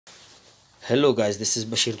Hello guys, this is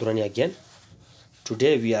Bashir Durrani again.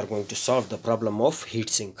 Today we are going to solve the problem of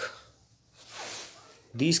heatsink.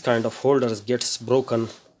 These kind of holders gets broken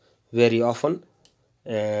very often,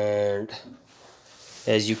 and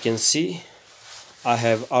as you can see I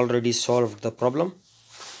have already solved the problem.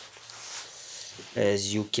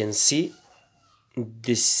 As you can see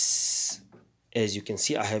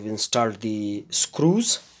I have installed the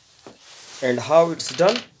screws, and how it's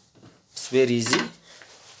done, it's very easy.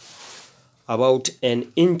 About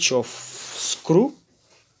an inch of screw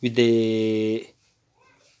with a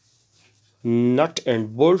nut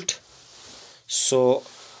and bolt. So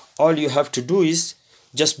all you have to do is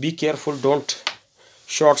just be careful, don't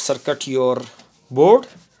short circuit your board,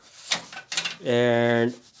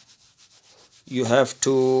 and you have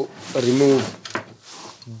to remove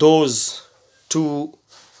those two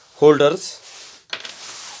holders,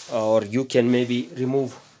 or you can maybe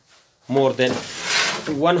remove more than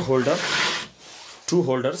one holder, two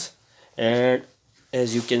holders. And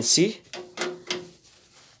as you can see,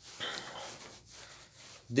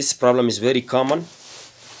 this problem is very common,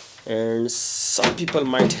 and some people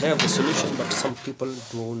might have the solution, but some people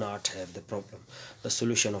do not have the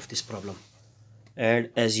solution of this problem. And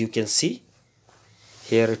as you can see,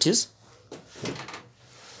 here it is.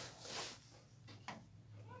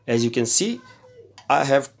 As you can see, I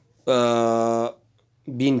have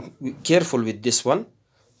been careful with this one,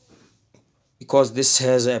 because this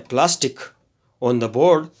has a plastic on the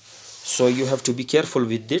board, so you have to be careful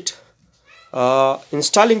with it.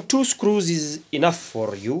 Installing two screws is enough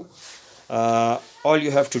for you. All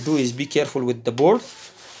you have to do is be careful with the board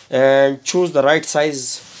and choose the right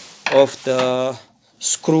size of the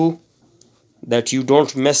screw, that you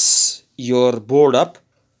don't mess your board up.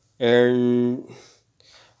 And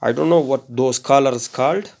I don't know what those colors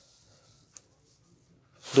called.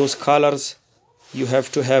 Those colors, you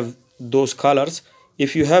have to have those colors.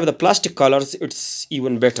 If you have the plastic colors, it's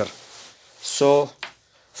even better. So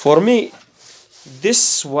for me,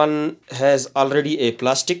 this one has already a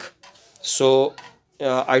plastic, so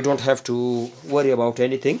I don't have to worry about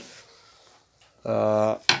anything.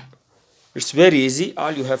 It's very easy.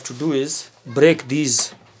 All you have to do is break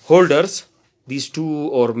these holders, these two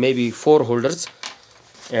or maybe four holders,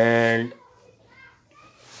 and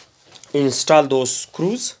install those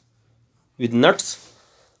screws with nuts,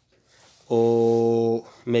 or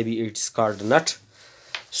maybe it's called nut.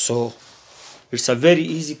 So it's a very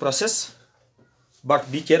easy process, but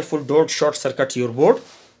be careful, don't short circuit your board.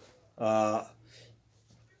 All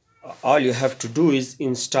you have to do is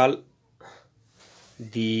install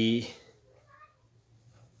the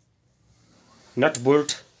nut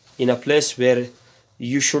bolt in a place where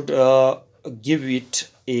you should give it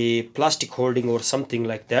a plastic holding or something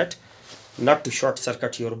like that, not to short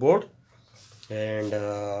circuit your board, and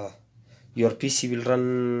your PC will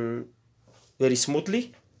run very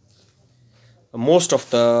smoothly. Most of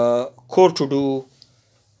the core to do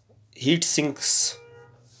heat sinks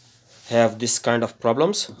have this kind of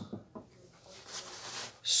problems.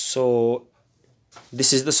 So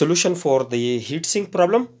this is the solution for the heat sink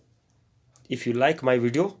problem. If you like my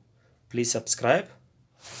video, please subscribe.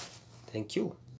 Thank you.